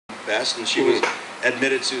best, and she was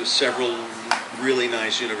admitted to several really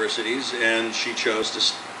nice universities, and she chose to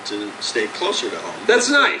stay closer to home. That's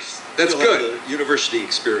nice. That's good. The university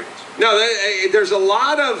experience. No, there's a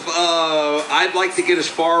lot of, I'd like to get as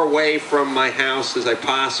far away from my house as I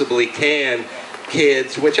possibly can,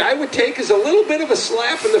 kids, which I would take as a little bit of a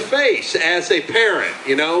slap in the face as a parent,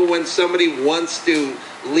 you know, when somebody wants to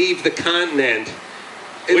leave the continent.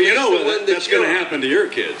 Well, you know what, that's going to happen to your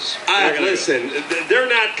kids. Listen, they're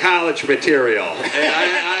not college material.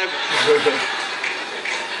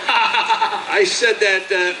 I said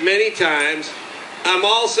that many times. I'm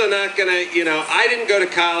also not going to, you know, I didn't go to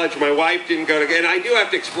college. My wife didn't go to, and I do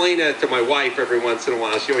have to explain that to my wife every once in a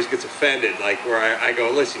while. She always gets offended, like where I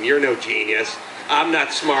go, listen, you're no genius. I'm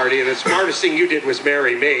not smarty, and the smartest thing you did was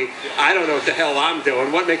marry me. I don't know what the hell I'm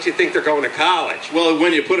doing. What makes you think they're going to college? Well,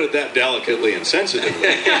 when you put it that delicately and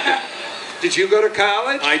sensitively. Did you go to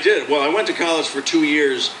college? I did. Well, I went to college for 2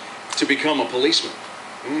 years to become a policeman.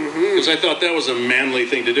 Because I thought that was a manly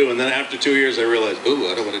thing to do. And then after 2 years, I realized, ooh,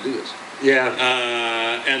 I don't want to do this. Yeah.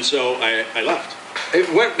 And so I left.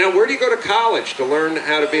 Now, where do you go to college to learn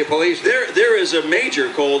how to be a policeman? There is a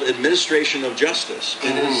major called Administration of Justice.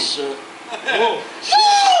 It is... Yeah!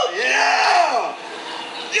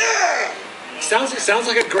 Yeah! Sounds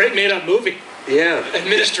like a great made-up movie. Yeah.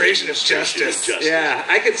 Administration of Justice. Yeah,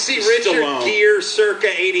 I could see Richard Gere circa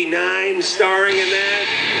 89 starring in that.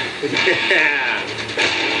 Yeah.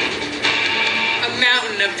 A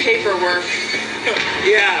mountain of paperwork.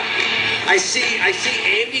 Yeah. I see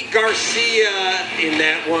Andy Garcia in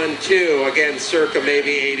that one too. Again, circa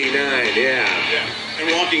maybe 89. Yeah. And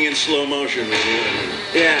walking in slow motion.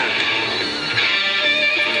 Yeah.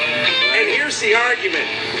 And here's the argument.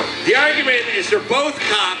 The argument is they're both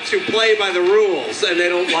cops who play by the rules, and they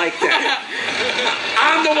don't like that.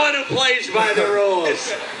 I'm the one who plays by the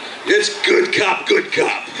rules. It's good cop, good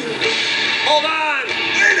cop. Hold on.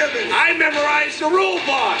 Wait a minute. I memorized the rule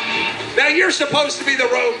book. Now you're supposed to be the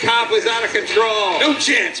road cop who's out of control. No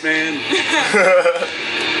chance, man.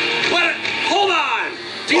 What? Hold on.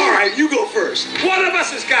 All right, you go first. One of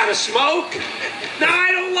us has got to smoke. No,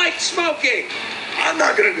 I don't like smoking. I'm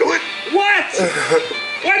not going to do it. What?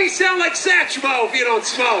 Why do you sound like Satchmo if you don't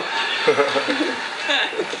smoke?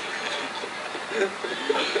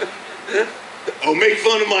 Oh, make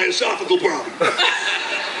fun of my esophageal problem.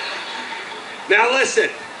 Now listen,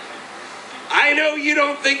 I know you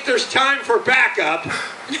don't think there's time for backup.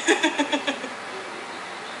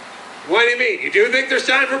 What do you mean? You do think there's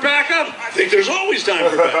time for backup? I think there's always time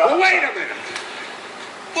for backup. Well, wait a minute.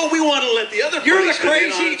 Well, we want to let the other You're the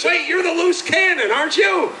crazy... Wait, you're the loose cannon, aren't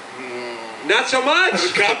you? Not so much?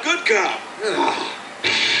 Good cop, good cop.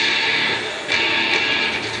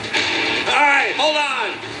 All right, hold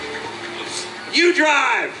on. You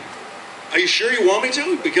drive. Are you sure you want me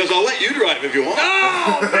to? Because I'll let you drive if you want.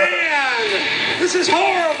 Oh, man. This is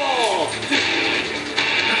horrible.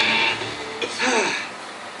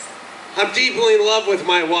 I'm deeply in love with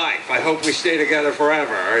my wife. I hope we stay together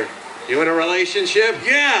forever. Are you in a relationship?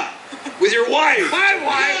 Yeah, with your wife. My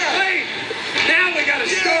wife? Yeah. Wait. Now we got a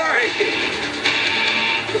story.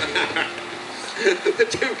 The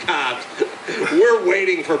two cops. We're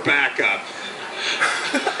waiting for backup.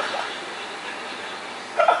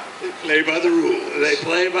 They play by the rules. They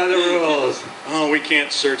play by the rules. Oh, we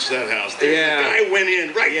can't search that house. The guy went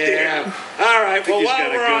in right there. All right, well, while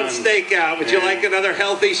we're on stakeout, would you like another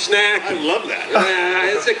healthy snack? I love that.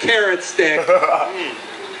 It's a carrot stick.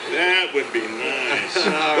 That would be nice.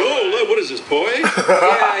 Oh, look, what is this, poi?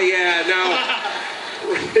 No.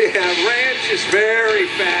 Yeah, ranch is very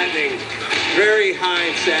fattening. Very high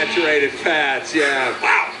in saturated fats, yeah.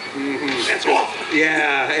 Wow. That's awful.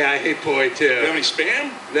 Yeah, I hate poi too. You have any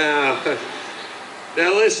spam? No.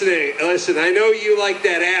 Now listen, I know you like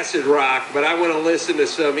that acid rock, but I want to listen to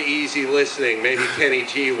some easy listening, maybe Kenny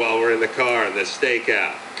G while we're in the car in the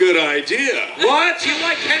stakeout. Good idea. What? You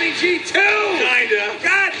like Kenny G too? Kinda.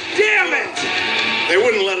 God damn it! They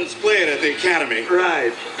wouldn't let us play it at the Academy.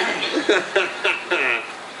 Right.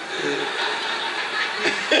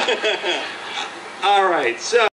 All right, so...